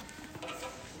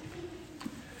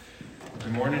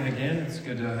Good morning again. It's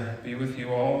good to be with you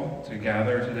all, to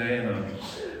gather today in a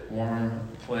warm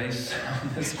place on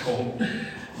this cold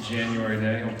January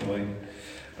day. Hopefully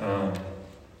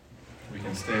we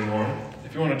can stay warm.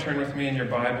 If you want to turn with me in your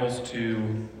Bibles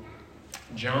to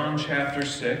John chapter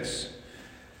 6,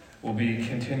 we'll be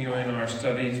continuing our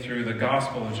study through the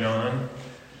Gospel of John.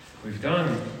 We've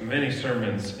done many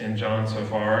sermons in John so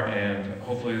far, and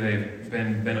hopefully they've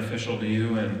been beneficial to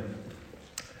you.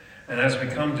 And as we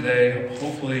come today,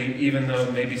 hopefully, even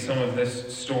though maybe some of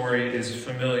this story is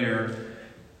familiar,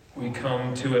 we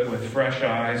come to it with fresh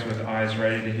eyes, with eyes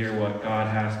ready to hear what God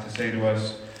has to say to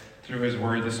us through His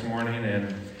Word this morning.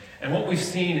 And what we've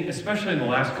seen, especially in the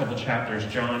last couple chapters,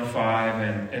 John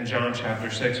 5 and John chapter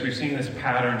 6, we've seen this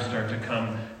pattern start to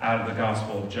come out of the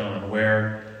Gospel of John,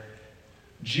 where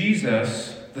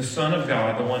Jesus, the Son of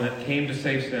God, the one that came to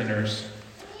save sinners,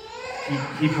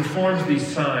 He performs these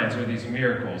signs or these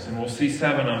miracles, and we'll see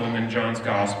 7 of them in John's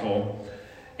Gospel.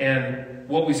 And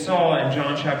what we saw in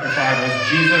John chapter 5 was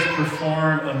Jesus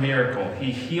perform a miracle.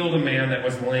 He healed a man that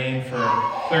was lame for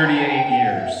 38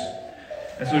 years.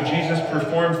 And so Jesus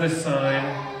performs this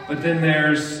sign, but then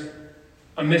there's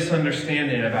a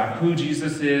misunderstanding about who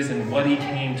Jesus is and what He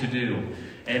came to do.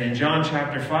 And in John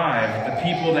chapter 5, the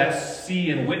people that see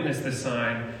and witness this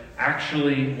sign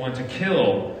actually want to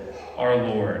kill our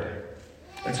Lord.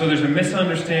 And so there's a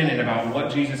misunderstanding about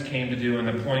what Jesus came to do and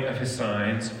the point of His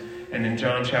signs. And in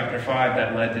John chapter 5,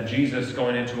 that led to Jesus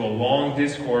going into a long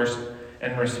discourse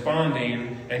and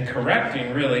responding and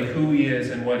correcting really who He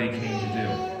is and what He came to do.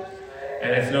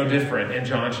 And it's no different in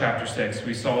John chapter 6.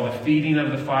 We saw the feeding of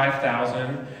the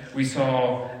 5,000. We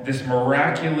saw this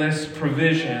miraculous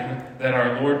provision that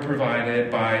our Lord provided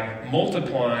by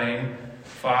multiplying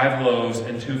 5 loaves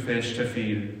and 2 fish to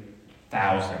feed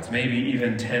thousands, maybe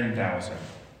even 10,000.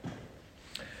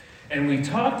 And we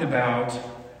talked about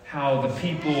how the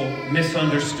people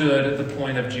misunderstood the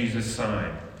point of Jesus'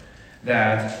 sign.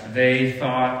 That they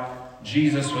thought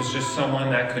Jesus was just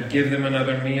someone that could give them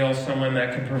another meal, someone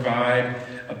that could provide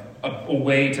a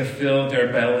way to fill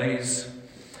their bellies.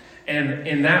 And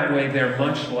in that way, they're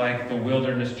much like the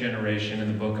wilderness generation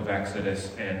in the book of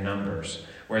Exodus and Numbers,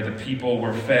 where the people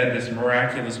were fed this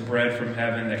miraculous bread from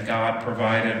heaven that God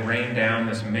provided, rained down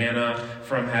this manna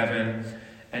from heaven,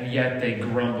 and yet they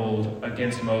grumbled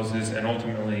against Moses and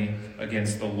ultimately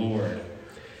against the Lord.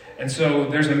 And so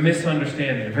there's a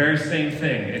misunderstanding, the very same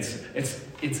thing.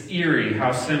 It's eerie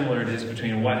how similar it is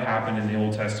between what happened in the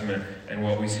Old Testament and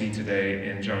what we see today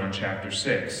in John chapter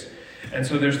 6. And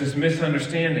so there's this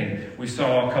misunderstanding. We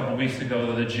saw a couple weeks ago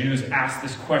that the Jews asked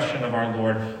this question of our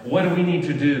Lord, what do we need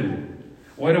to do?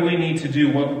 What do we need to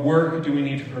do? What work do we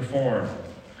need to perform?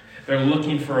 They're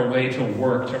looking for a way to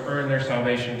work, to earn their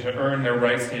salvation, to earn their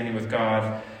right standing with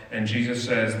God. And Jesus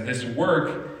says, this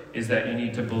work is that you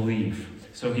need to believe.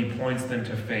 So He points them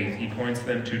to faith. He points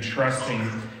them to trusting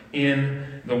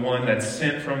in the one that's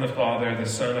sent from the Father, the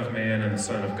Son of Man and the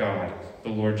Son of God, the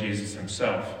Lord Jesus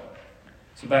Himself.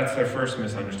 So that's their first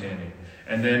misunderstanding.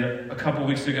 And then a couple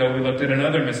weeks ago, we looked at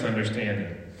another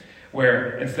misunderstanding,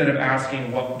 where instead of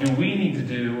asking, what do we need to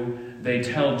do, they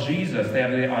tell Jesus, they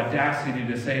have the audacity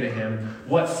to say to Him,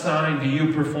 what sign do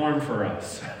you perform for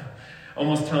us?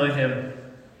 Almost telling Him,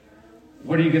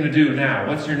 what are you going to do now?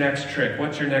 What's your next trick?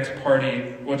 What's your next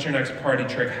party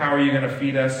trick? How are you going to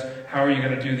feed us? How are you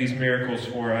going to do these miracles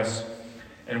for us?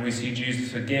 And we see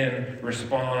Jesus again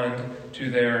respond to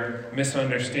their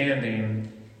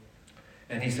misunderstanding.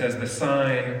 And He says, the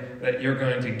sign that you're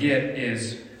going to get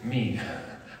is me.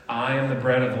 I am the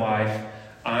bread of life.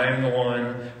 I am the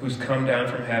one who's come down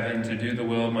from heaven to do the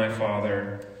will of my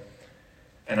Father.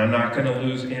 And I'm not going to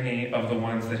lose any of the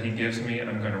ones that He gives me.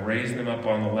 I'm going to raise them up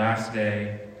on the last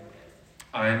day.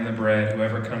 I am the bread.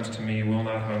 Whoever comes to me will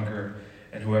not hunger,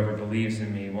 and whoever believes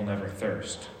in me will never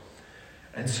thirst.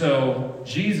 And so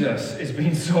Jesus is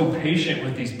being so patient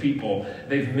with these people.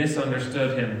 They've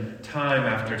misunderstood Him time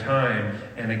after time.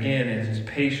 And again, in His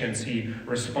patience, He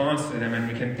responds to them.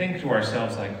 And we can think to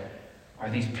ourselves, like, are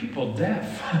these people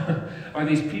deaf? Are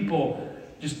these people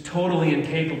just totally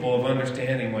incapable of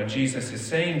understanding what Jesus is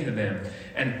saying to them?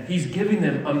 And He's giving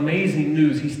them amazing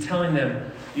news. He's telling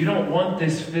them, you don't want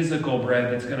this physical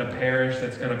bread that's going to perish,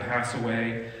 that's going to pass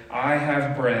away. I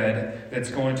have bread that's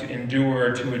going to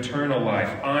endure to eternal life.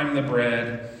 I'm the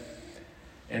bread.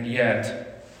 And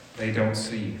yet, they don't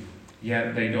see.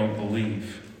 Yet, they don't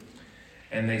believe.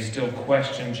 And they still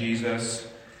question Jesus.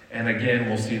 And again,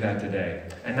 we'll see that today.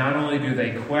 And not only do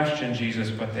they question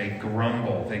Jesus, but they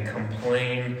grumble. They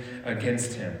complain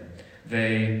against Him.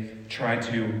 They try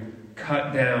to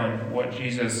cut down what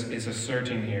Jesus is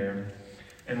asserting here.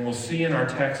 And we'll see in our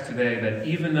text today that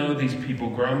even though these people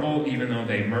grumble, even though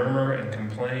they murmur and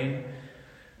complain,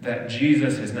 that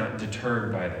Jesus is not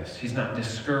deterred by this. He's not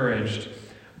discouraged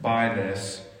by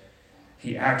this.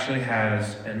 He actually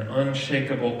has an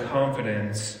unshakable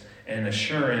confidence and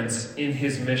assurance in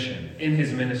his mission, in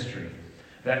his ministry.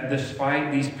 That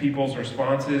despite these people's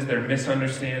responses, their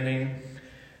misunderstanding,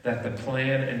 that the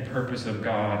plan and purpose of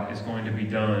God is going to be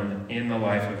done in the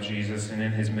life of Jesus and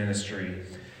in his ministry,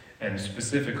 and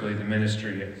specifically the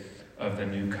ministry of the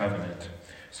new covenant.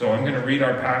 So I'm going to read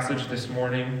our passage this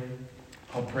morning.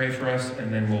 I'll pray for us,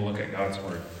 and then we'll look at God's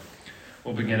word.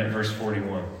 We'll begin at verse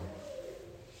 41.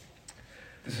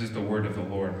 This is the word of the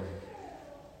Lord.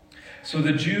 So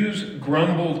the Jews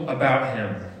grumbled about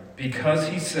him because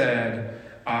he said,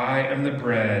 I am the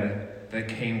bread that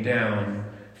came down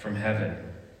from heaven.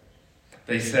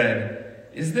 They said,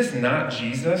 is this not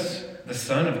Jesus, the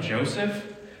son of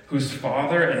Joseph, whose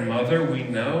father and mother we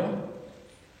know?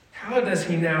 How does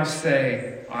he now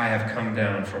say, I have come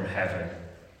down from heaven?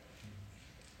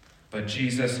 But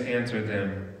Jesus answered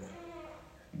them,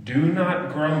 do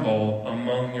not grumble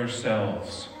among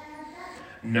yourselves.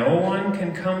 No one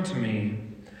can come to me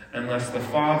unless the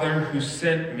Father who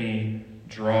sent me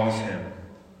draws him,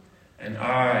 and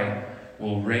I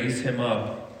will raise him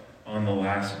up on the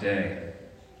last day.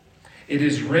 It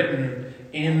is written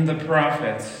in the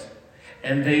prophets,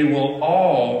 and they will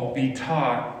all be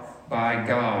taught by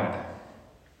God.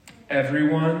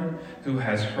 Everyone who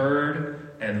has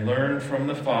heard and learned from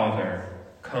the Father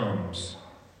comes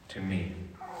to me.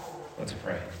 Let's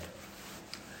pray.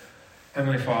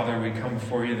 Heavenly Father, we come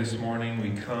before you this morning.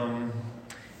 We come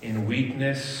in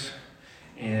weakness,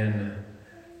 in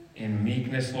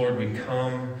meekness, Lord. We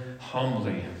come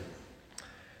humbly.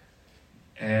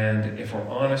 And if we're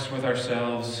honest with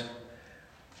ourselves,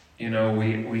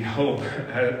 we hope,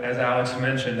 as Alex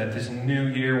mentioned, that this new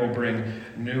year will bring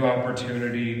new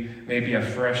opportunity, maybe a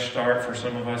fresh start for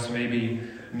some of us, maybe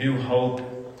new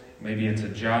hope. Maybe it's a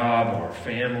job or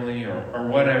family or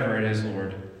whatever it is,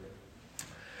 Lord.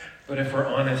 But if we're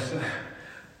honest,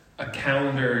 a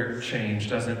calendar change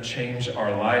doesn't change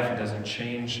our life. It doesn't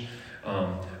change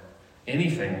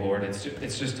anything, Lord.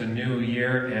 It's just a new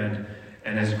year,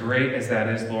 and as great as that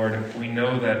is, Lord, we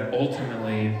know that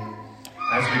ultimately,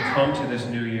 as we come to this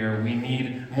new year, we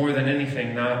need more than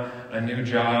anything, not a new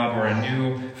job or a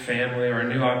new family or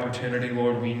a new opportunity,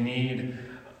 Lord. We need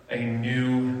a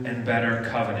new and better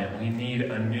covenant. We need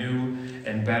a new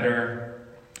and better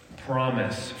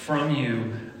promise from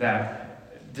you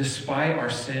that despite our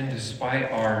sin,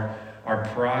 despite our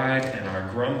pride and our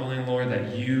grumbling, Lord,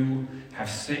 that you have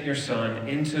sent your Son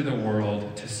into the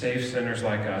world to save sinners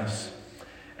like us.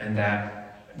 And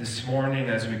that this morning,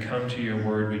 as we come to your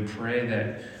word, we pray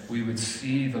that we would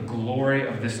see the glory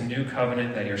of this new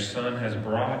covenant that your Son has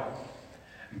brought,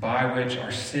 by which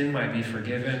our sin might be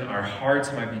forgiven, our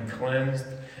hearts might be cleansed,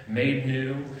 made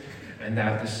new, and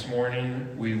that this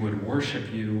morning we would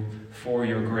worship you for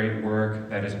your great work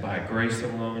that is by grace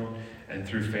alone and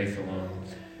through faith alone,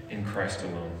 in Christ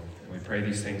alone. And we pray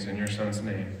these things in your Son's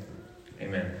name.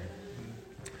 Amen.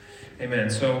 Amen.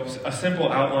 So a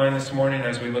simple outline this morning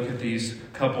as we look at these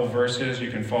couple verses.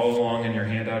 You can follow along in your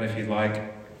handout if you'd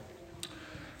like.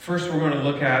 First, we're going to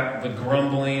look at the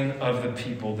grumbling of the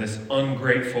people, this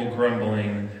ungrateful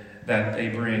grumbling that they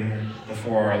bring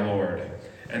before our Lord.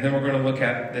 And then we're going to look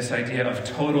at this idea of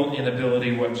total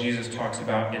inability, what Jesus talks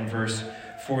about in verse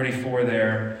 44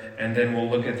 there. And then we'll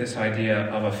look at this idea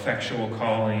of effectual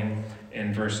calling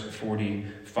in verse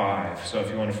 45. So if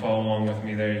you want to follow along with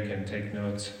me there, you can take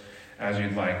notes as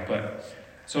you'd like.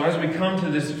 So as we come to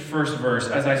this first verse,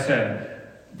 as I said,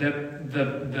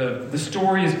 the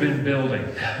story has been building.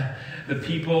 The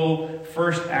people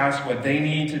first ask what they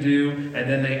need to do, and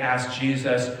then they ask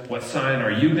Jesus, what sign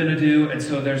are you going to do? And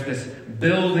so there's this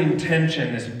building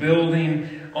tension, this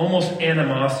building almost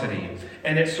animosity.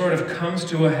 And it sort of comes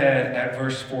to a head at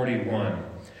verse 41,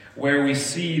 where we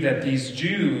see that these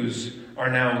Jews are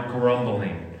now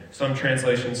grumbling. Some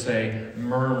translations say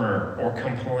murmur or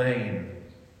complain.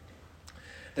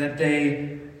 That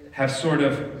they have sort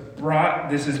of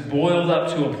this is boiled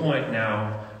up to a point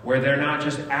now where they're not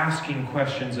just asking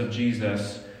questions of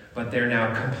Jesus, but they're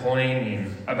now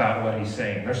complaining about what he's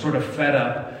saying. They're sort of fed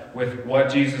up with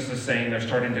what Jesus is saying. They're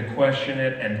starting to question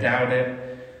it and doubt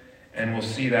it. And we'll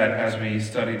see that as we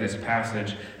study this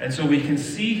passage. And so we can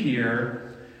see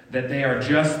here that they are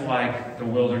just like the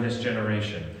wilderness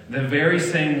generation. The very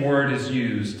same word is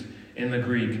used in the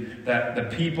Greek, that the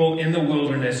people in the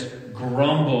wilderness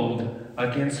grumbled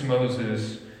against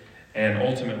Moses and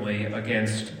ultimately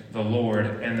against the Lord.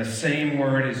 And the same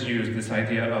word is used, this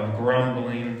idea of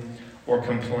grumbling or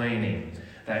complaining.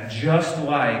 That just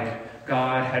like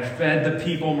God had fed the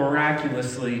people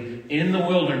miraculously in the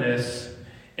wilderness,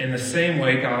 in the same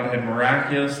way God had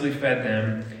miraculously fed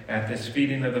them at this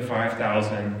feeding of the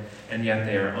 5,000, and yet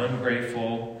they are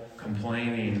ungrateful,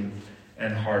 complaining,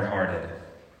 and hard-hearted.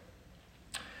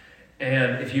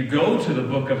 And if you go to the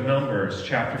book of Numbers,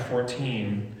 chapter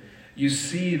 14, you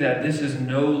see that this is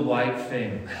no light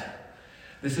thing.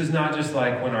 This is not just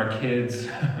like when our kids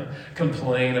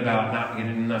complain about not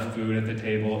getting enough food at the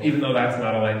table, even though that's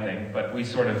not a light thing, but we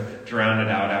sort of drown it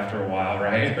out after a while,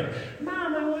 right?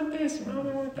 Mom, I want this, Mom,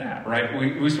 I want that,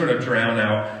 right? We sort of drown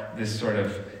out this sort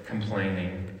of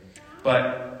complaining.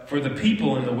 But for the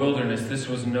people in the wilderness, this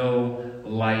was no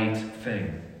light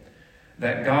thing.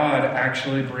 That God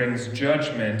actually brings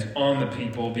judgment on the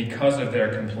people because of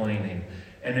their complaining.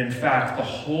 And in fact, the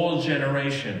whole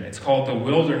generation, it's called the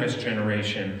wilderness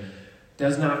generation,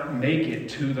 does not make it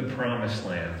to the promised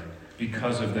land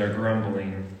because of their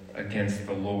grumbling against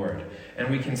the Lord. And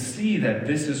we can see that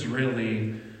this is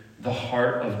really the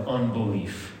heart of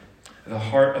unbelief. The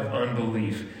heart of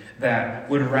unbelief that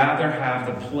would rather have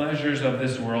the pleasures of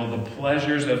this world, the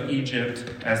pleasures of Egypt,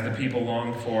 as the people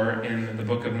longed for in the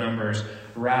book of Numbers,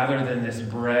 rather than this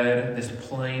bread, this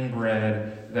plain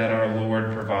bread that our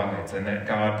Lord provides and that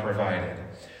God provided.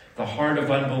 The heart of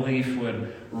unbelief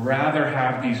would rather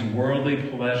have these worldly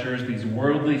pleasures, these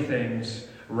worldly things,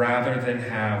 rather than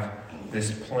have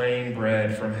this plain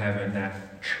bread from heaven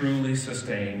that truly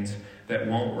sustains, that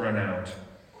won't run out.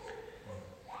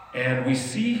 And we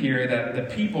see here that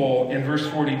the people in verse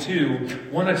 42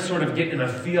 want to sort of get in a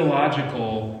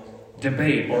theological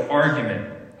debate or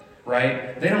argument,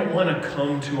 right? They don't want to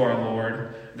come to our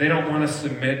Lord. They don't want to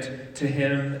submit to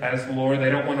Him as Lord. They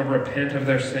don't want to repent of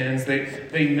their sins. They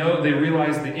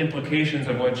realize the implications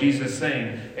of what Jesus is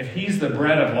saying. If He's the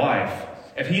bread of life,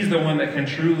 if He's the one that can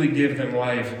truly give them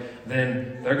life,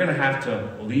 then they're going to have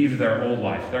to leave their old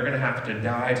life. They're going to have to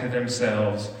die to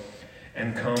themselves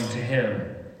and come to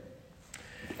Him.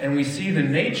 And we see the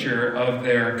nature of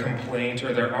their complaint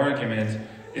or their argument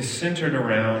is centered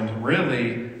around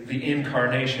really the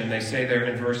incarnation. They say there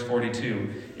in verse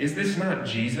 42, "Is this not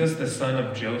Jesus, the son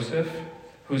of Joseph,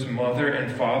 whose mother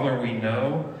and father we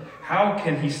know? How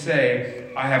can He say,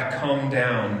 'I have come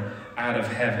down out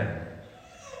of heaven'?"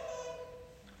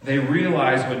 They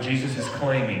realize what Jesus is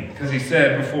claiming, because He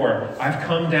said before, "I've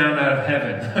come down out of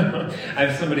heaven."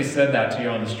 If somebody said that to you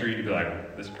on the street, you'd be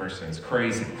like, "This person's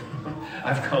crazy."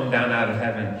 I've come down out of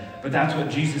heaven. But that's what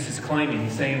Jesus is claiming.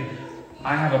 He's saying,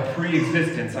 I have a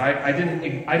pre-existence. I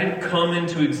didn't come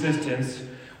into existence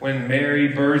when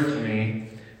Mary birthed me,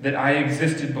 that I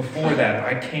existed before that.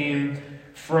 I came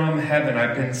from heaven.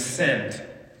 I've been sent.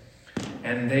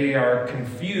 And they are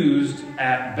confused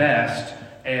at best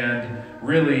and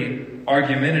really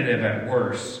argumentative at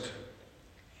worst.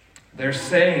 They're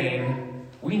saying,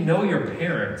 "We know your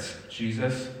parents,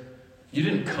 Jesus. You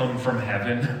didn't come from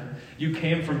heaven. You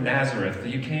came from Nazareth.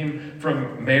 You came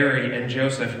from Mary and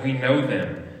Joseph. We know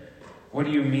them. What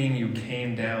do you mean you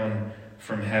came down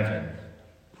from heaven?"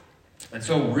 And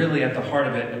so really at the heart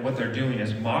of it, what they're doing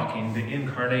is mocking the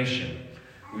incarnation.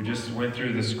 We just went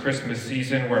through this Christmas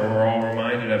season where we're all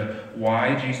reminded of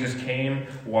why Jesus came,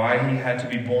 why He had to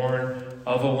be born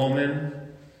of a woman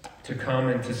to come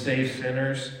and to save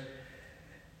sinners.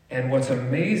 And what's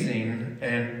amazing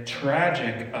and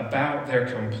tragic about their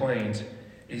complaint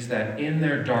is that in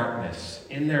their darkness,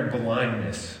 in their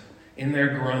blindness, in their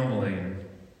grumbling,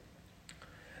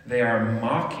 they are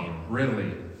mocking,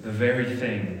 really, the very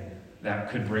thing that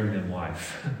could bring them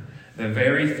life. The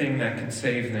very thing that could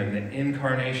save them, the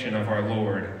incarnation of our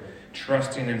Lord,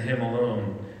 trusting in Him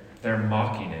alone, they're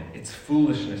mocking it. It's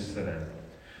foolishness to them.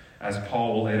 As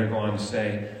Paul will later go on to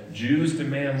say, Jews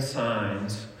demand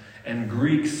signs and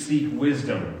Greeks seek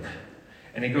wisdom.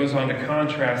 And he goes on to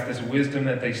contrast this wisdom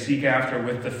that they seek after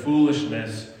with the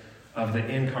foolishness of the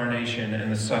incarnation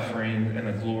and the suffering and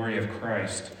the glory of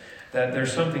Christ. That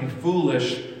there's something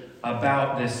foolish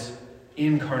about this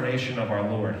incarnation of our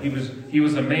Lord. He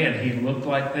was a man. He looked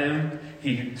like them.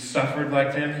 He suffered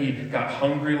like them. He got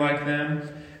hungry like them.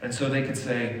 And so they could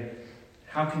say,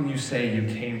 "How can you say you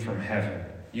came from heaven?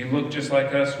 You look just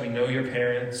like us. We know your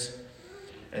parents."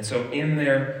 And so in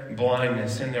their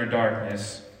blindness, in their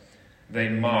darkness, they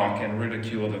mock and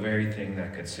ridicule the very thing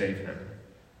that could save them.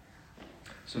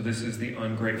 So this is the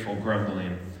ungrateful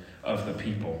grumbling of the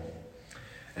people.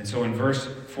 And so in verse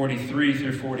 43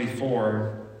 through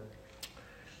 44,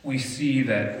 we see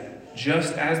that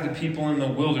just as the people in the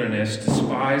wilderness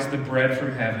despise the bread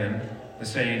from heaven, the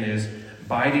saying is,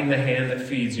 biting the hand that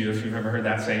feeds you. If you've ever heard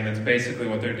that saying, that's basically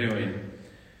what they're doing.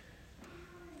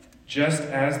 Just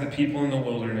as the people in the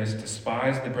wilderness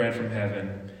despised the bread from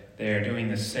heaven, they are doing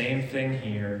the same thing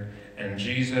here, and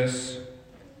Jesus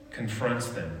confronts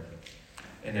them.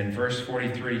 And in verse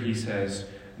 43, he says,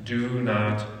 "Do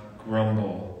not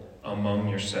grumble among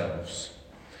yourselves.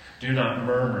 Do not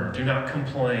murmur. Do not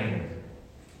complain."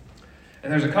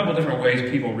 And there's a couple different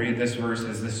ways people read this verse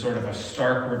as this sort of a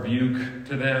stark rebuke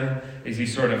to them. Is he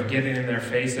sort of getting in their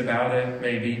face about it?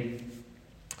 Maybe.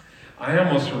 I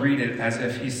almost read it as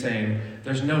if he's saying,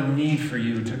 there's no need for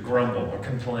you to grumble or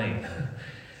complain.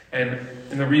 And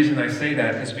the reason I say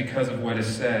that is because of what is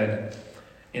said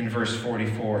in verse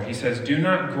 44. He says, "Do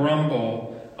not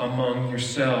grumble among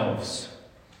yourselves."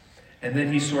 And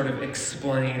then he sort of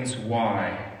explains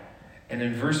why. And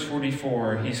in verse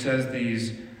 44, he says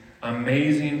these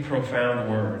amazing, profound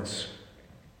words.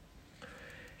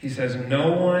 He says,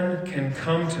 "No one can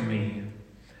come to me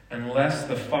unless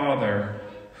the Father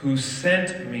who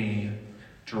sent me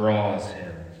draws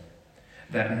him.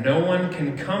 That no one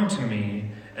can come to me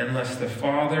unless the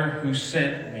Father who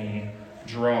sent me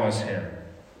draws him."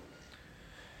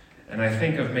 And I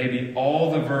think of maybe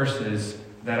all the verses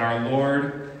that our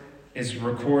Lord is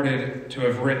recorded to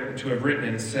have written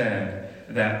and said,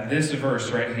 that this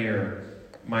verse right here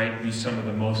might be some of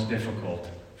the most difficult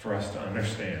for us to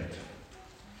understand.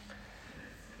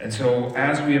 And so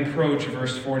as we approach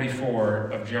verse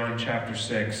 44 of John chapter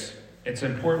 6, it's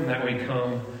important that we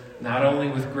come not only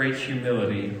with great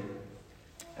humility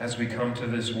as we come to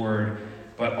this word,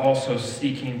 but also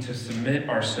seeking to submit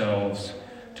ourselves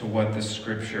to what the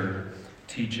Scripture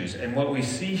teaches. And what we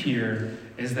see here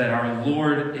is that our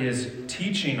Lord is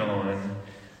teaching on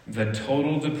the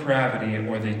total depravity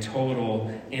or the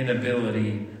total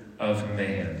inability of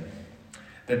man.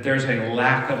 That there's a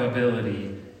lack of ability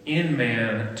in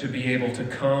man to be able to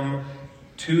come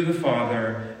to the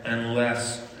Father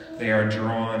unless they are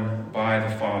drawn by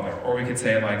the Father. Or we could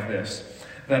say it like this,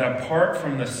 that apart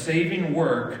from the saving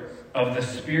work of the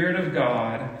Spirit of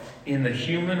God in the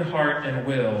human heart and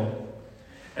will,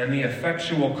 and the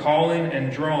effectual calling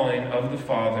and drawing of the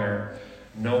Father,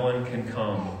 no one can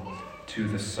come to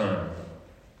the Son.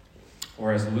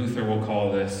 Or as Luther will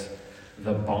call this,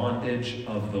 the bondage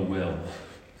of the will.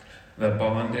 The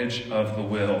bondage of the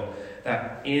will.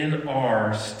 That in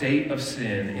our state of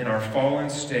sin, in our fallen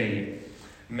state,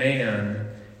 man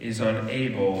is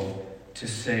unable to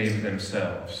save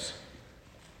themselves.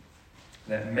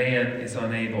 That man is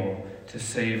unable to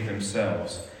save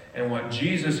themselves. And what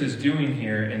Jesus is doing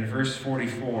here in verse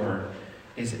 44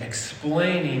 is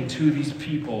explaining to these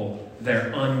people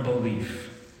their unbelief.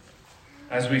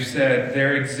 As we've said,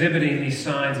 they're exhibiting these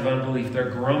signs of unbelief. They're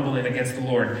grumbling against the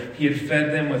Lord. He had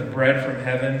fed them with bread from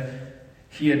heaven.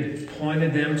 He had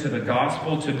pointed them to the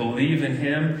gospel to believe in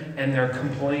him, and they're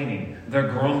complaining. They're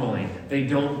grumbling. They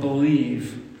don't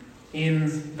believe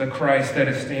in the Christ that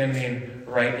is standing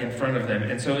right in front of them.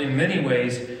 And so in many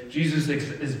ways, Jesus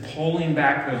is pulling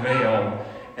back the veil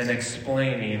and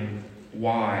explaining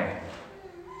why.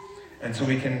 And so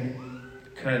we can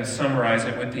kind of summarize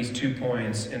it with these 2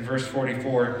 points. In verse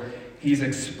 44, he's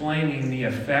explaining the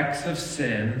effects of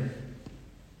sin,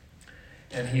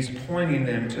 and he's pointing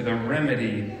them to the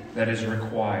remedy that is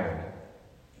required.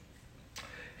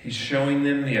 He's showing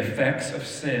them the effects of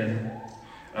sin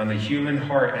on the human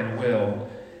heart and will,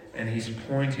 and he's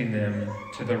pointing them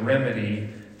to the remedy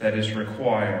that is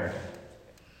required.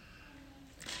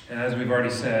 And as we've already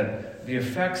said, the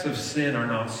effects of sin are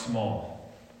not small.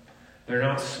 They're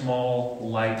not small,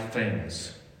 light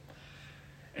things.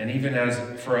 And even as,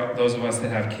 for those of us that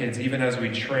have kids, even as we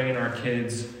train our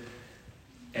kids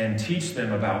and teach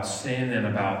them about sin and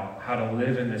about how to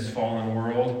live in this fallen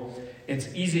world,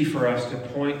 it's easy for us to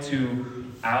point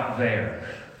to out there.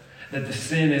 That the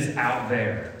sin is out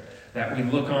there. That we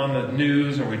look on the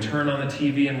news or we turn on the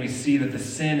TV and we see that the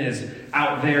sin is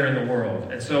out there in the world.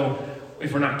 And so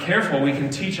if we're not careful, we can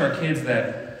teach our kids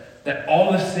that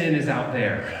all the sin is out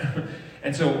there.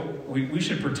 And so we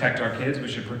should protect our kids. We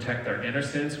should protect their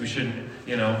innocence. We shouldn't,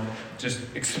 just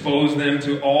expose them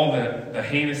to all the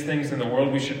heinous things in the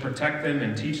world. We should protect them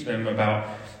and teach them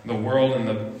about the world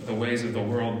and the ways of the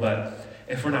world. But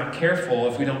if we're not careful,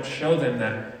 if we don't show them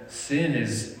that sin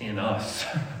is in us,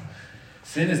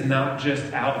 sin is not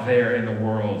just out there in the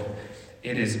world.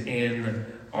 It is in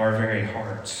our very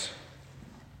hearts.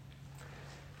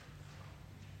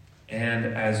 And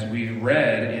as we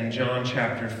read in John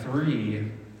chapter 3,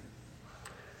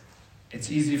 it's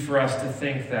easy for us to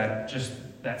think that just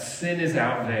that sin is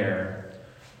out there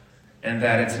and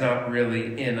that it's not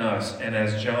really in us. And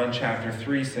as John chapter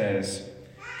 3 says,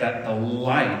 that the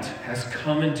light has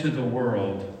come into the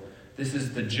world. This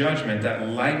is the judgment, that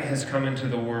light has come into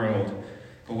the world.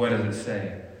 But what does it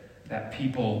say? That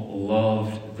people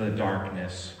loved the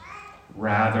darkness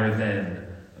rather than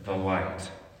the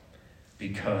light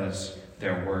because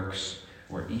their works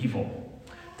were evil.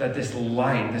 That this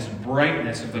light, this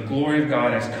brightness of the glory of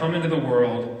God has come into the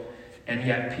world, and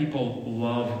yet people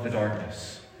love the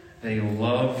darkness. They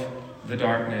love the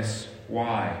darkness.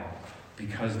 Why?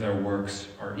 Because their works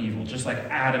are evil. Just like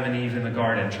Adam and Eve in the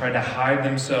garden tried to hide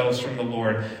themselves from the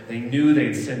Lord. They knew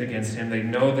they'd sinned against him. They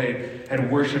know they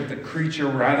had worshipped the creature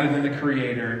rather than the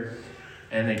Creator.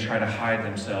 And they try to hide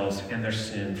themselves and their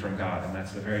sin from God. And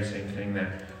that's the very same thing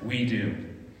that we do.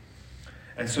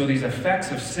 And so these effects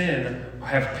of sin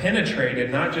have penetrated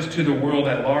not just to the world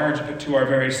at large, but to our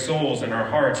very souls and our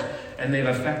hearts. And they've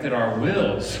affected our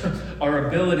wills. Our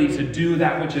ability to do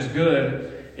that which is good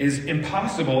is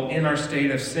impossible in our state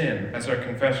of sin, as our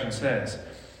confession says.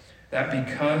 That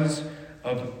because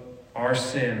of our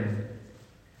sin,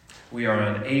 we are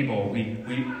unable.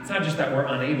 It's not just that we're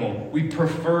unable. We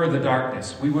prefer the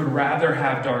darkness. We would rather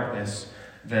have darkness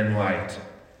than light.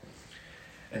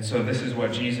 And so this is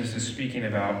what Jesus is speaking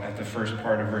about at the first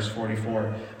part of verse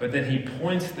 44. But then he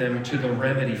points them to the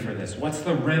remedy for this. What's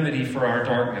the remedy for our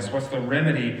darkness? What's the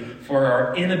remedy for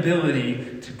our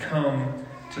inability to come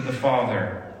to the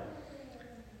Father?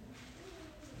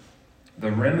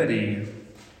 The remedy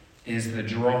is the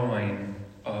drawing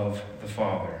of the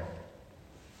Father.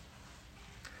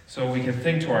 So we can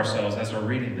think to ourselves as we're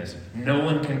reading this, no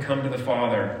one can come to the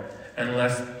Father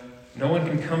unless the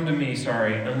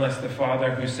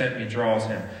Father who sent me draws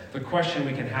him. The question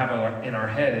we can have in our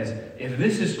head is, if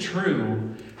this is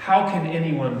true, how can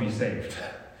anyone be saved?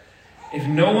 If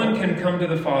no one can come to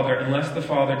the Father unless the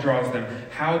Father draws them,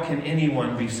 how can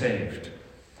anyone be saved?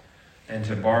 And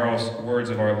to borrow words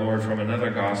of our Lord from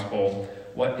another gospel,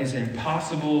 what is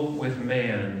impossible with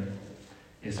man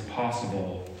is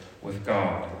possible with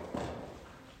God.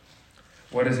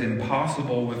 What is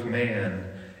impossible with man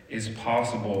is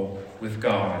possible with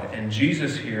God. And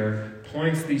Jesus here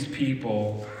points these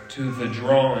people to the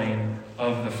drawing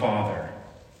of the Father.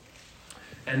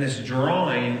 And this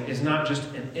drawing is not just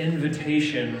an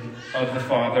invitation of the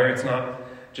Father. It's not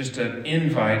just an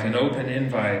invite, an open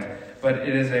invite, but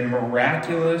it is a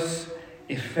miraculous,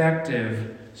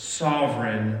 effective,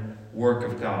 sovereign work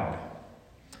of God.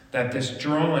 That this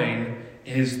drawing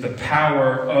is the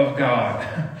power of God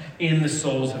in the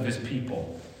souls of his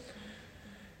people.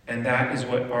 And that is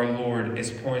what our Lord is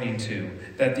pointing to.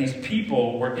 That these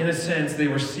people were, in a sense, they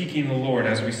were seeking the Lord,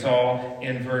 as we saw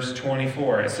in verse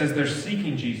 24. It says they're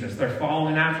seeking Jesus. They're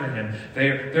following after him.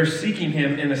 They're seeking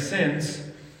him in a sense,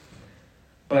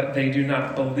 but they do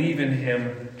not believe in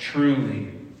him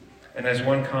truly. And as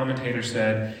one commentator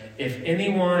said, if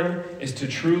anyone is to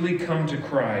truly come to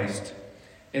Christ,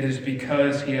 it is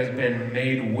because he has been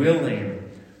made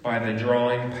willing by the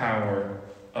drawing power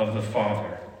of the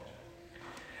Father.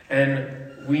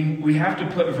 And we have to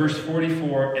put verse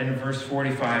 44 and verse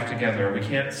 45 together. We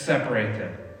can't separate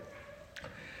them.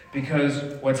 Because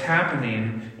what's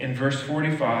happening in verse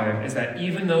 45 is that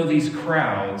even though these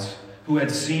crowds who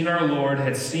had seen our Lord,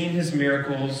 had seen his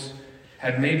miracles,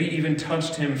 had maybe even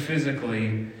touched him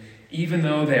physically, even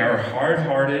though they are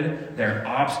hard-hearted, they're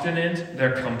obstinate,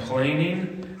 they're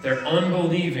complaining, they're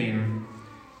unbelieving,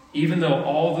 even though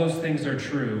all those things are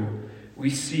true, we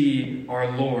see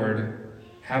our Lord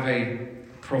have a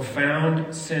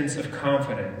profound sense of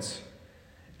confidence,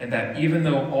 and that even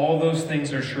though all those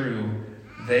things are true,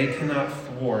 they cannot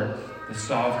thwart the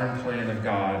sovereign plan of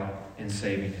God in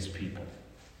saving his people.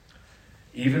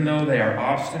 Even though they are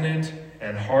obstinate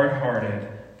and hard-hearted,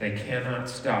 they cannot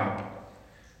stop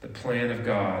the plan of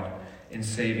God in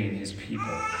saving his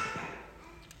people.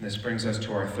 And this brings us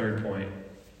to our third point.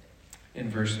 In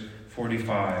verse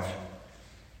 45,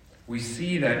 we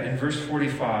see that in verse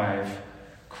 45,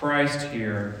 Christ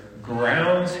here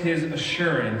grounds his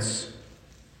assurance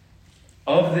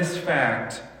of this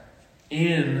fact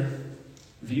in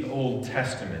the Old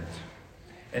Testament.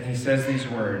 And he says these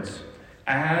words,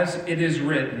 as it is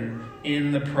written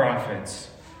in the prophets,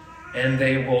 and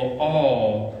they will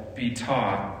all be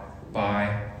taught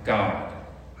by God.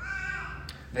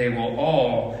 They will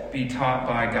all be taught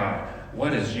by God.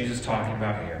 What is Jesus talking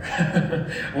about here?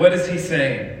 What is he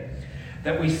saying?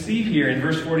 That we see here in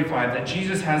verse 45 that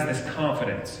Jesus has this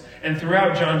confidence. And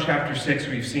throughout John chapter 6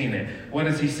 we've seen it. What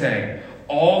does he say?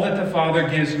 All that the Father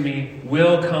gives me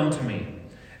will come to me,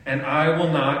 and I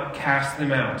will not cast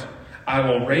them out. I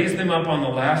will raise them up on the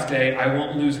last day. I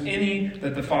won't lose any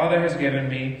that the Father has given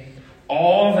me.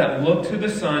 All that look to the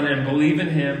Son and believe in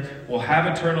him will have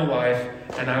eternal life,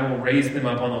 and I will raise them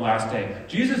up on the last day.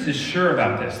 Jesus is sure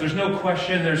about this. There's no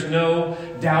question, there's no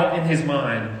doubt in his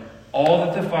mind. All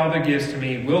that the Father gives to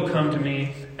me will come to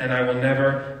me, and I will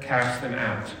never cast them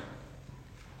out.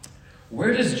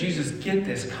 Where does Jesus get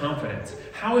this confidence?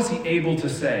 How is he able to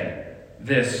say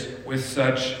this with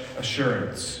such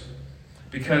assurance?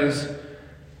 Because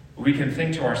we can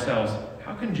think to ourselves,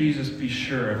 how can Jesus be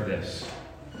sure of this?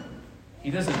 He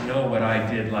doesn't know what I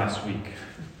did last week.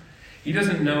 He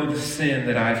doesn't know the sin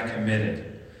that I've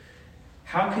committed.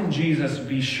 How can Jesus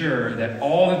be sure that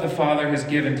all that the Father has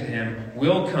given to him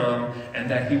will come and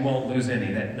that he won't lose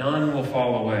any, that none will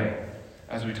fall away?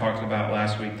 As we talked about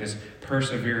last week, this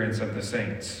perseverance of the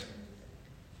saints.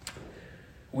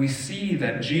 We see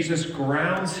that Jesus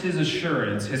grounds his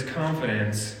assurance, his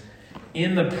confidence,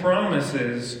 in the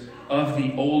promises of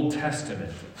the Old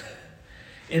Testament.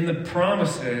 In the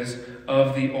promises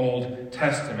of the Old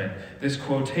Testament. This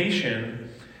quotation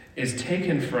is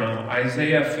taken from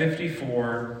Isaiah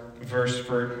 54,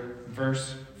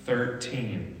 verse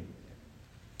 13.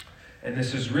 And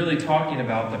this is really talking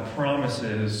about the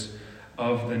promises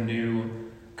of the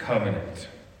new covenant.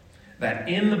 That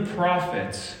in the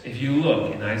prophets, if you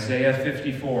look in Isaiah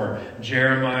 54,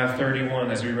 Jeremiah 31,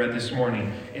 as we read this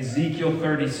morning, Ezekiel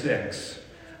 36,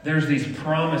 there's these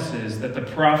promises that the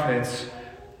prophets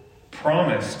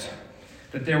promised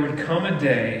that there would come a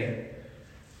day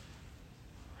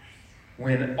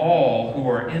when all who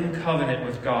are in covenant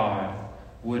with God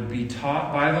would be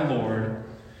taught by the Lord,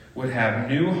 would have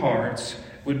new hearts,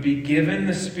 would be given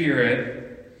the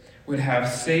Spirit, would have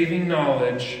saving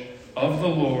knowledge of the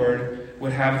Lord,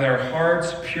 would have their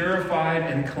hearts purified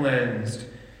and cleansed,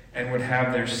 and would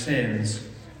have their sins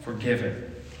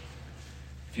forgiven.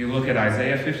 If you look at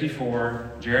Isaiah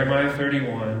 54, Jeremiah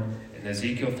 31, and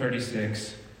Ezekiel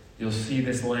 36, you'll see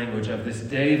this language of this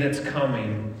day that's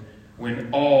coming when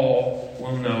all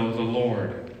will know the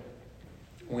Lord.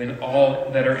 When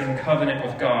all that are in covenant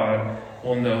with God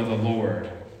will know the Lord.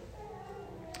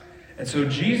 And so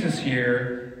Jesus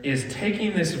here is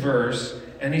taking this verse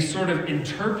and he's sort of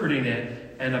interpreting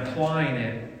it and applying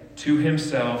it to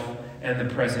himself and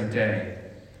the present day.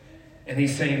 And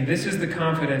he's saying, this is the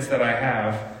confidence that I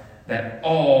have, that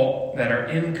all that are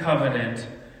in covenant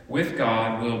with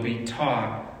God will be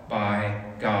taught by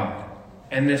God.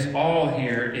 And this all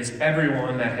here is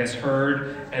everyone that has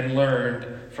heard and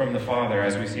learned from the Father,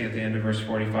 as we see at the end of verse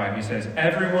 45. He says,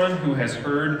 everyone who has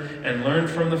heard and learned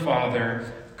from the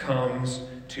Father comes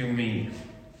to me.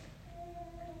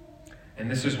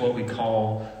 And this is what we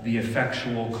call the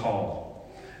effectual call.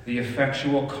 The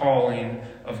effectual calling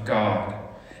of God.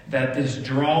 That this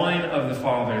drawing of the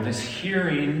Father, this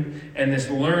hearing and this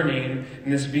learning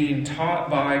and this being taught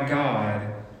by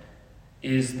God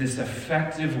is this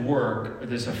effective work, or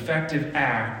this effective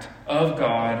act of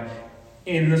God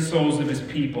in the souls of his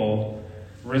people,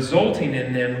 resulting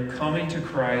in them coming to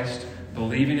Christ,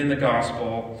 believing in the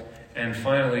gospel, and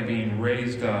finally being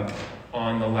raised up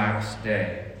on the last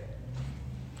day.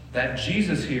 That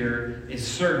Jesus here is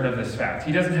certain of this fact.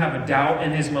 He doesn't have a doubt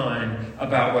in his mind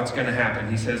about what's going to happen.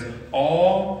 He says,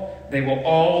 they will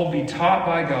all be taught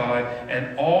by God,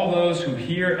 and all those who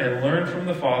hear and learn from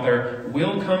the Father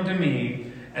will come to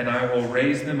me, and I will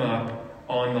raise them up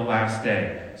on the last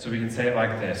day. So we can say it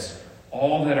like this.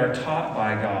 All that are taught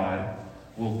by God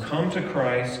will come to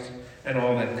Christ, and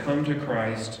all that come to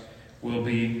Christ will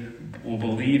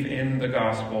believe in the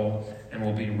gospel and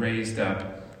will be raised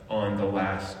up on the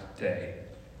last day.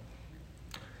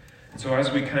 And so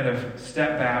as we kind of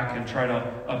step back and try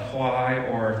to apply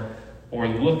or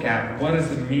look at what is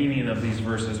the meaning of these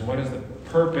verses, what is the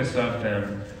purpose of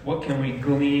them, what can we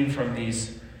glean from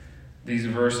these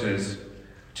verses,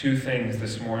 two things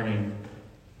this morning.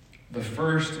 The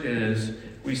first is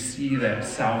we see that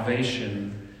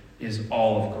salvation is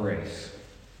all of grace.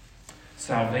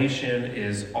 Salvation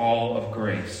is all of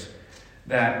grace.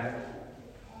 That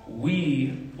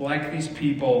we, like these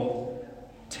people,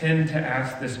 tend to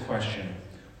ask this question: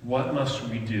 what must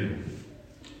we do?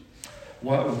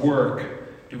 What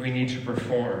work do we need to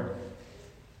perform?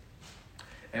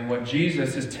 And what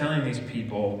Jesus is telling these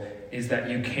people is that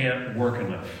you can't work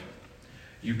enough.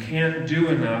 You can't do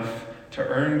enough to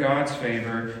earn God's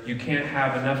favor. You can't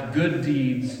have enough good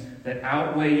deeds that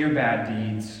outweigh your bad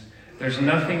deeds. There's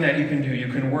nothing that you can do. You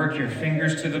can work your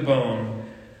fingers to the bone,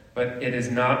 but it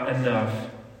is not enough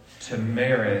to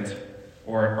merit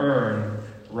or earn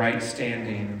right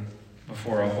standing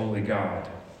before a holy God.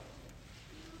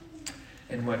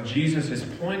 And what Jesus is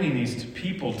pointing these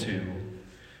people to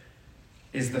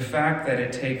is the fact that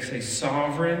it takes a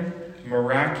sovereign,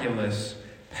 miraculous,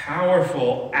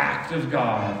 powerful act of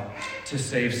God to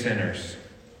save sinners.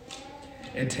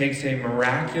 It takes a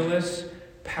miraculous,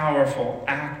 powerful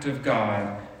act of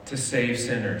God to save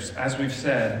sinners. As we've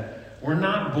said, we're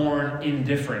not born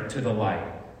indifferent to the light.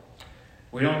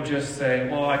 We don't just say,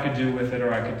 well, I could do with it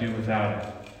or I could do without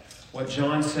it. What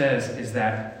John says is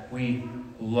that we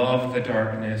love the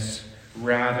darkness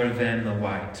rather than the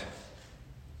light.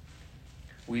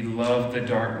 We love the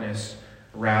darkness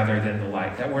rather than the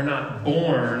light. That we're not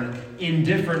born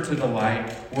indifferent to the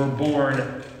light. We're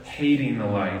born hating the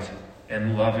light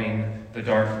and loving the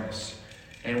darkness.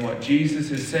 And what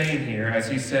Jesus is saying here, as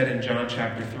he said in John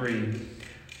chapter 3,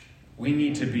 we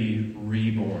need to be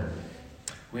reborn.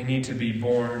 We need to be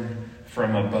born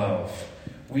from above.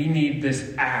 We need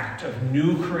this act of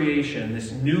new creation,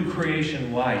 this new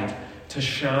creation light to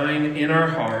shine in our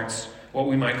hearts, what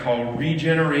we might call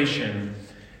regeneration,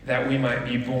 that we might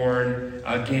be born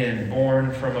again,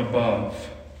 born from above.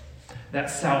 That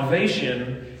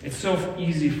salvation, it's so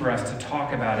easy for us to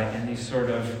talk about it in these sort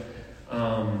of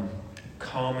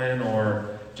common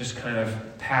or just kind of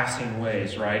passing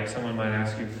ways, right? Someone might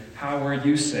ask you, how were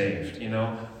you saved? You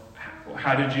know,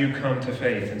 how did you come to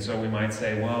faith? And so we might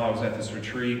say, well, I was at this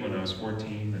retreat when I was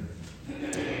 14.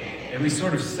 And we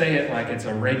sort of say it like it's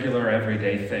a regular,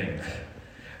 everyday thing.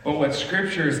 But what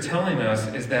Scripture is telling us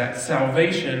is that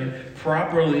salvation,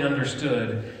 properly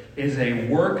understood, is a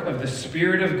work of the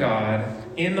Spirit of God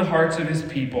in the hearts of His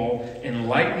people,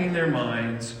 enlightening their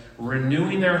minds,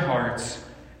 renewing their hearts,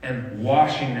 and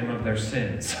washing them of their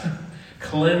sins.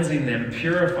 Cleansing them,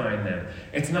 purifying them.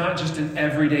 It's not just an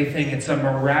everyday thing. It's a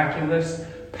miraculous,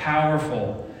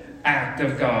 powerful act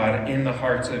of God in the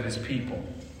hearts of His people.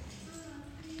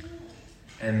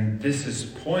 And this is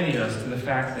pointing us to the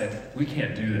fact that we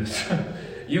can't do this.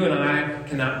 You and I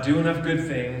cannot do enough good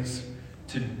things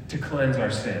to cleanse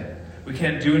our sin. We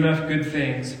can't do enough good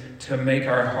things to make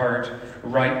our heart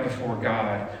right before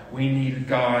God. We need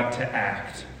God to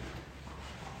act.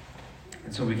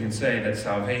 And so we can say that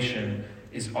salvation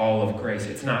is all of grace.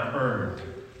 It's not earned.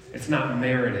 It's not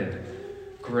merited.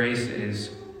 Grace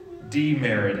is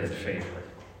demerited favor.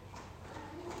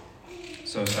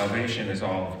 So salvation is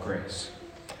all of grace.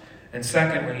 And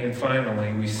secondly and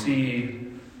finally, we see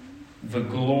the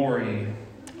glory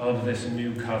of this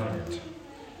new covenant.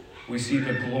 We see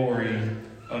the glory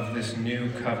of this new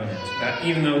covenant. That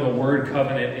even though the word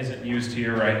covenant isn't used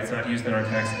here, right? It's not used in our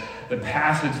text. The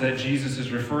passage that Jesus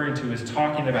is referring to is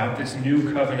talking about this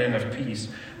new covenant of peace.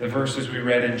 The verses we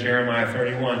read in Jeremiah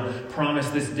 31 promise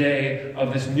this day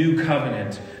of this new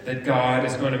covenant that God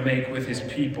is going to make with His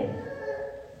people,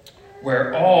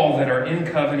 where all that are in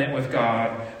covenant with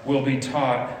God will be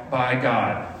taught by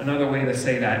God. Another way to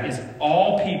say that is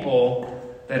all people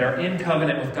that are in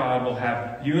covenant with God will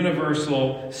have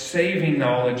universal saving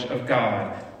knowledge of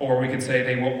God. Or we could say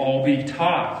they will all be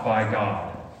taught by God.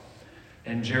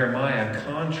 And Jeremiah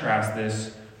contrasts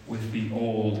this with the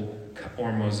old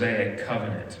or Mosaic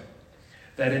covenant.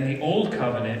 That in the old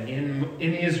covenant,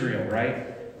 in Israel, right?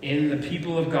 In the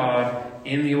people of God,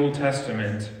 in the Old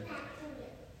Testament,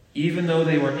 even though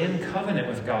they were in covenant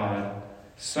with God,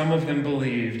 some of them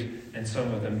believed and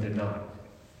some of them did not.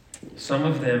 Some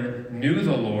of them knew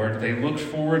the Lord. They looked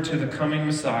forward to the coming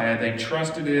Messiah. They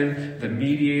trusted in the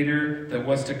mediator that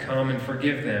was to come and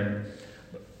forgive them.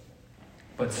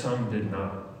 But some did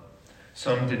not.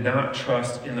 Some did not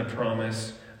trust in the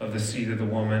promise of the seed of the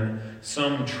woman.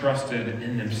 Some trusted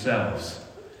in themselves.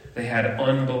 They had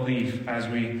unbelief, as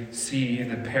we see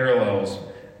the parallels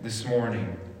this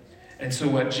morning. And so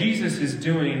what Jesus is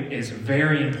doing is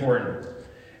very important.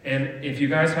 And if you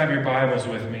guys have your Bibles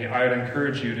with me, I would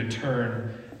encourage you to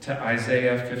turn to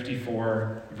Isaiah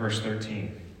 54, verse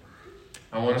 13.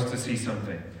 I want us to see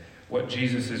something, what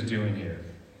Jesus is doing here.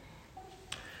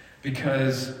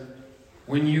 Because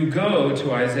when you go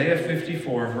to Isaiah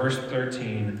 54, verse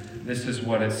 13, this is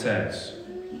what it says.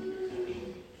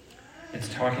 It's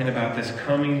talking about this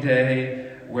coming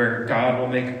day where God will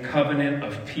make a covenant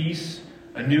of peace,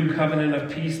 a new covenant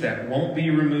of peace that won't be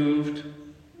removed.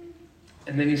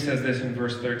 And then he says this in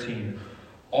verse 13.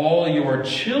 All your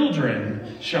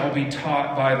children shall be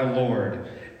taught by the Lord,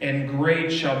 and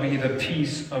great shall be the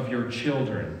peace of your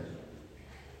children.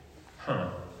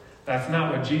 That's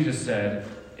not what Jesus said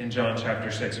in John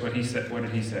chapter 6. What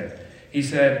did he say? He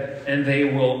said, and they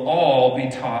will all be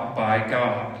taught by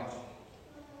God.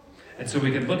 And so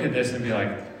we could look at this and be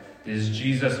like, is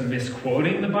Jesus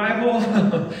misquoting the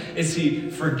Bible? Is he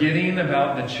forgetting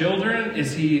about the children?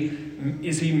 Is he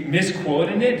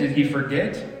misquoting it? Did he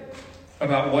forget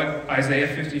about what Isaiah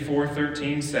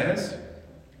 54:13 says?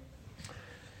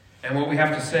 And what we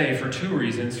have to say for two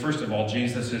reasons. First of all,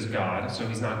 Jesus is God, so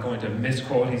he's not going to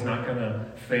misquote. He's not going to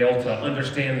fail to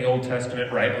understand the Old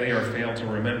Testament rightly or fail to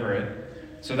remember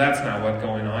it. So that's not what's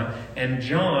going on. And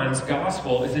John's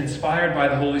gospel is inspired by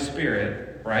the Holy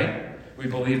Spirit, right? We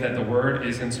believe that the Word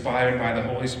is inspired by the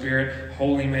Holy Spirit.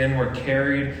 Holy men were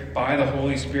carried by the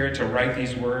Holy Spirit to write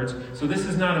these words. So this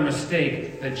is not a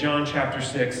mistake that John chapter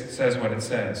 6 says what it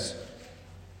says.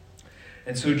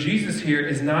 And so Jesus here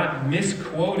is not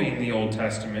misquoting the Old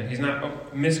Testament. He's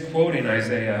not misquoting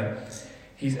Isaiah.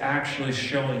 He's actually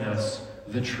showing us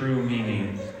the true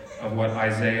meaning of what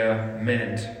Isaiah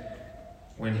meant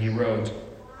when he wrote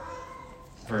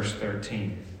verse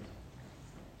 13.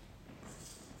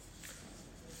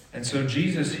 And so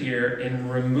Jesus here, in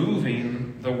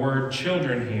removing the word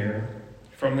children here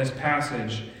from this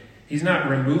passage, he's not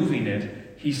removing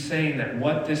it. He's saying that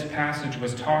what this passage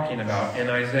was talking about in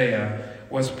Isaiah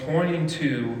was pointing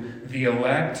to the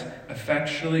elect,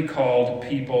 effectually called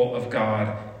people of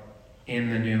God in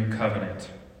the new covenant.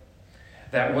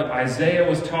 That what Isaiah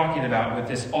was talking about with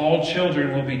this, all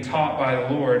children will be taught by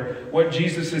the Lord, what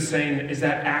Jesus is saying is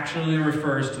that actually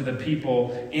refers to the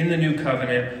people in the new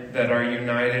covenant that are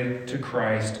united to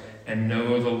Christ and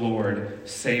know the Lord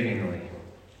savingly.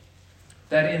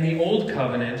 That in the old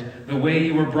covenant, the way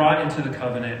you were brought into the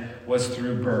covenant was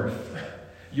through birth.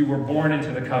 You were born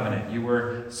into the covenant. You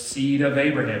were seed of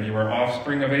Abraham. You were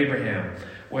offspring of Abraham.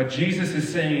 What Jesus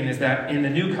is saying is that in the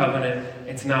new covenant,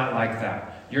 it's not like that.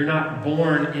 You're not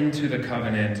born into the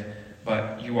covenant,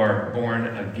 but you are born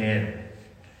again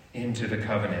into the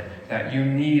covenant. That you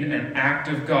need an act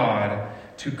of God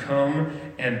to come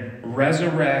and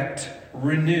resurrect,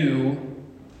 renew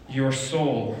your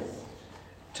soul.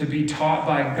 To be taught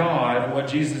by God, what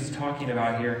Jesus is talking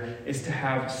about here, is to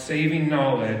have saving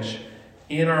knowledge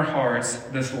in our hearts,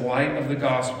 this light of the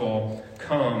gospel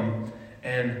come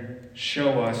and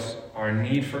show us our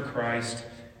need for Christ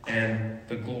and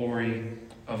the glory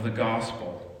of the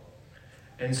gospel.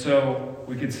 And so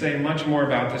we could say much more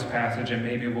about this passage, and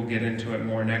maybe we'll get into it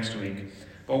more next week.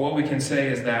 But what we can say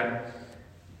is that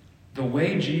the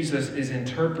way Jesus is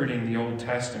interpreting the Old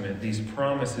Testament, these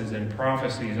promises and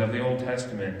prophecies of the Old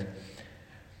Testament,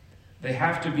 they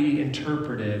have to be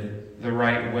interpreted the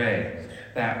right way.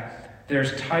 That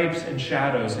there's types and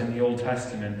shadows in the Old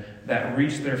Testament that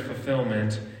reach their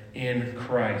fulfillment in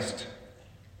Christ.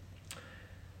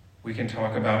 We can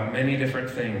talk about many different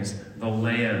things. The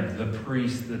land, the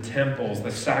priests, the temples,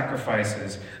 the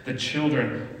sacrifices, the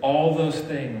children. All those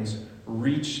things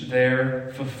reach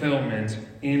their fulfillment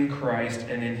in Christ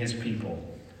and in his people.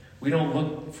 We don't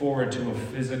look forward to a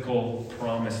physical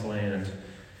promised land.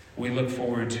 We look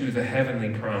forward to the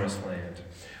heavenly promised land.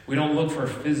 We don't look for a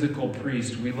physical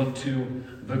priest. We look to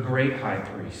the great high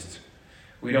priest.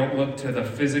 We don't look to the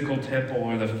physical temple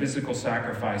or the physical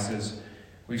sacrifices.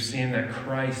 We've seen that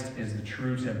Christ is the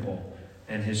true temple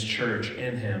and his church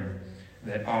in him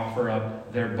that offer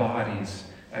up their bodies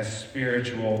as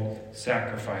spiritual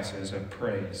sacrifices of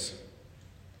praise.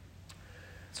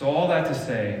 So all that to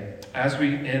say, as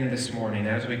we end this morning,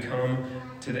 as we come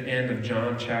to the end of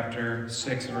John chapter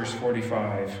 6, verse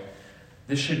 45,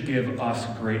 this should give us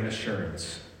great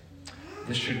assurance.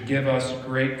 This should give us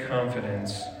great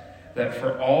confidence that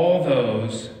for all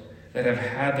those that have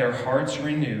had their hearts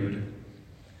renewed,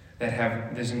 that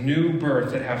have this new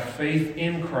birth, that have faith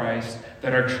in Christ,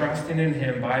 that are trusting in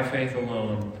him by faith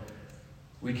alone,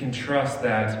 we can trust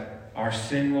that our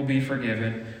sin will be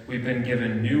forgiven, we've been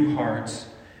given new hearts,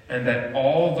 and that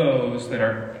all those that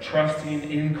are trusting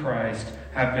in Christ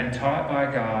have been taught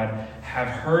by God, have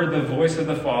heard the voice of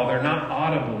the Father, not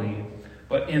audibly,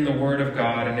 but in the Word of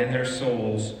God and in their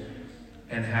souls,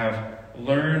 and have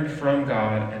learned from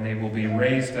God, and they will be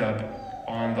raised up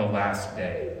on the last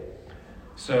day.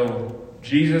 So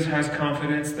Jesus has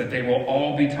confidence that they will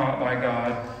all be taught by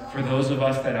God. For those of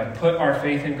us that have put our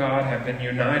faith in God, have been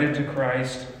united to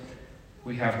Christ,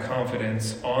 we have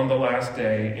confidence on the last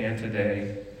day and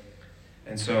today.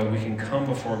 And so we can come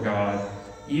before God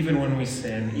even when we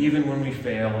sin, even when we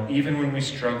fail, even when we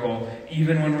struggle,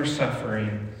 even when we're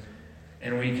suffering.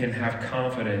 And we can have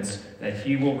confidence that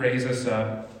he will raise us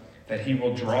up, that he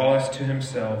will draw us to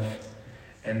himself,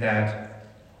 and that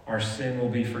our sin will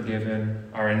be forgiven,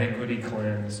 our iniquity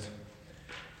cleansed,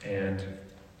 and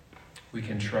we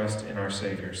can trust in our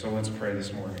Savior. So let's pray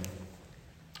this morning.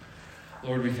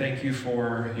 Lord, we thank you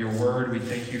for your word. We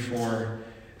thank you for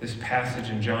this passage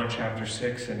in John chapter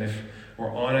 6. And if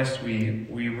we're honest, we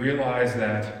realize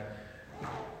that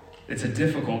it's a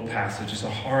difficult passage. It's a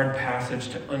hard passage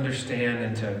to understand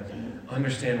and to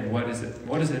understand what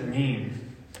does it mean.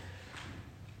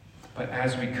 But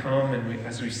as we come and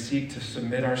as we seek to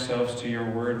submit ourselves to your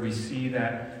word, we see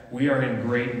that we are in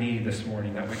great need this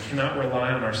morning, that we cannot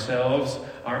rely on ourselves,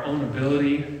 our own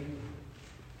ability.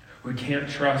 We can't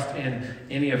trust in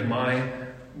any of my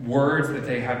words that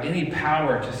they have any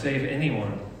power to save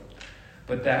anyone,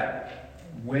 but that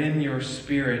when your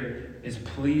Spirit is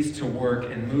pleased to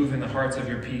work and move in the hearts of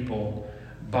your people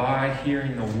by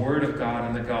hearing the Word of God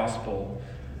and the gospel,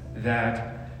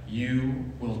 that you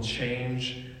will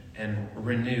change and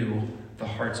renew the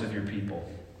hearts of your people.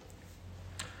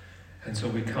 And so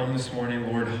we come this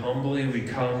morning, Lord, humbly. We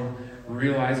come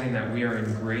realizing that we are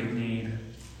in great need.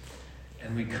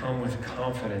 And we come with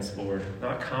confidence, Lord.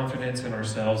 Not confidence in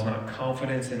ourselves, not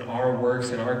confidence in our works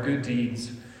and our good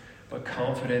deeds, but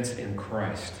confidence in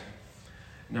Christ.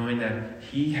 Knowing that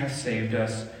He has saved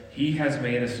us, He has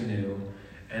made us new,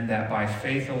 and that by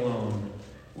faith alone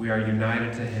we are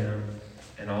united to Him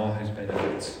and all His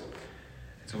benefits.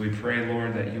 And so we pray,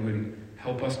 Lord, that you would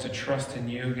help us to trust in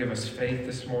you, give us faith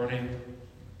this morning.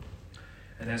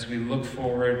 And as we look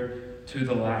forward to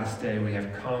the last day, we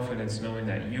have confidence knowing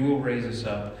that you will raise us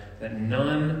up, that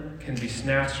none can be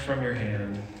snatched from your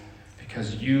hand,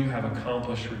 because you have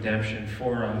accomplished redemption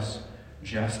for us,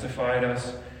 justified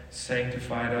us,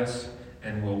 sanctified us,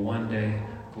 and will one day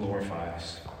glorify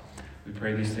us. We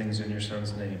pray these things in your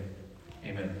Son's name.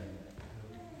 Amen.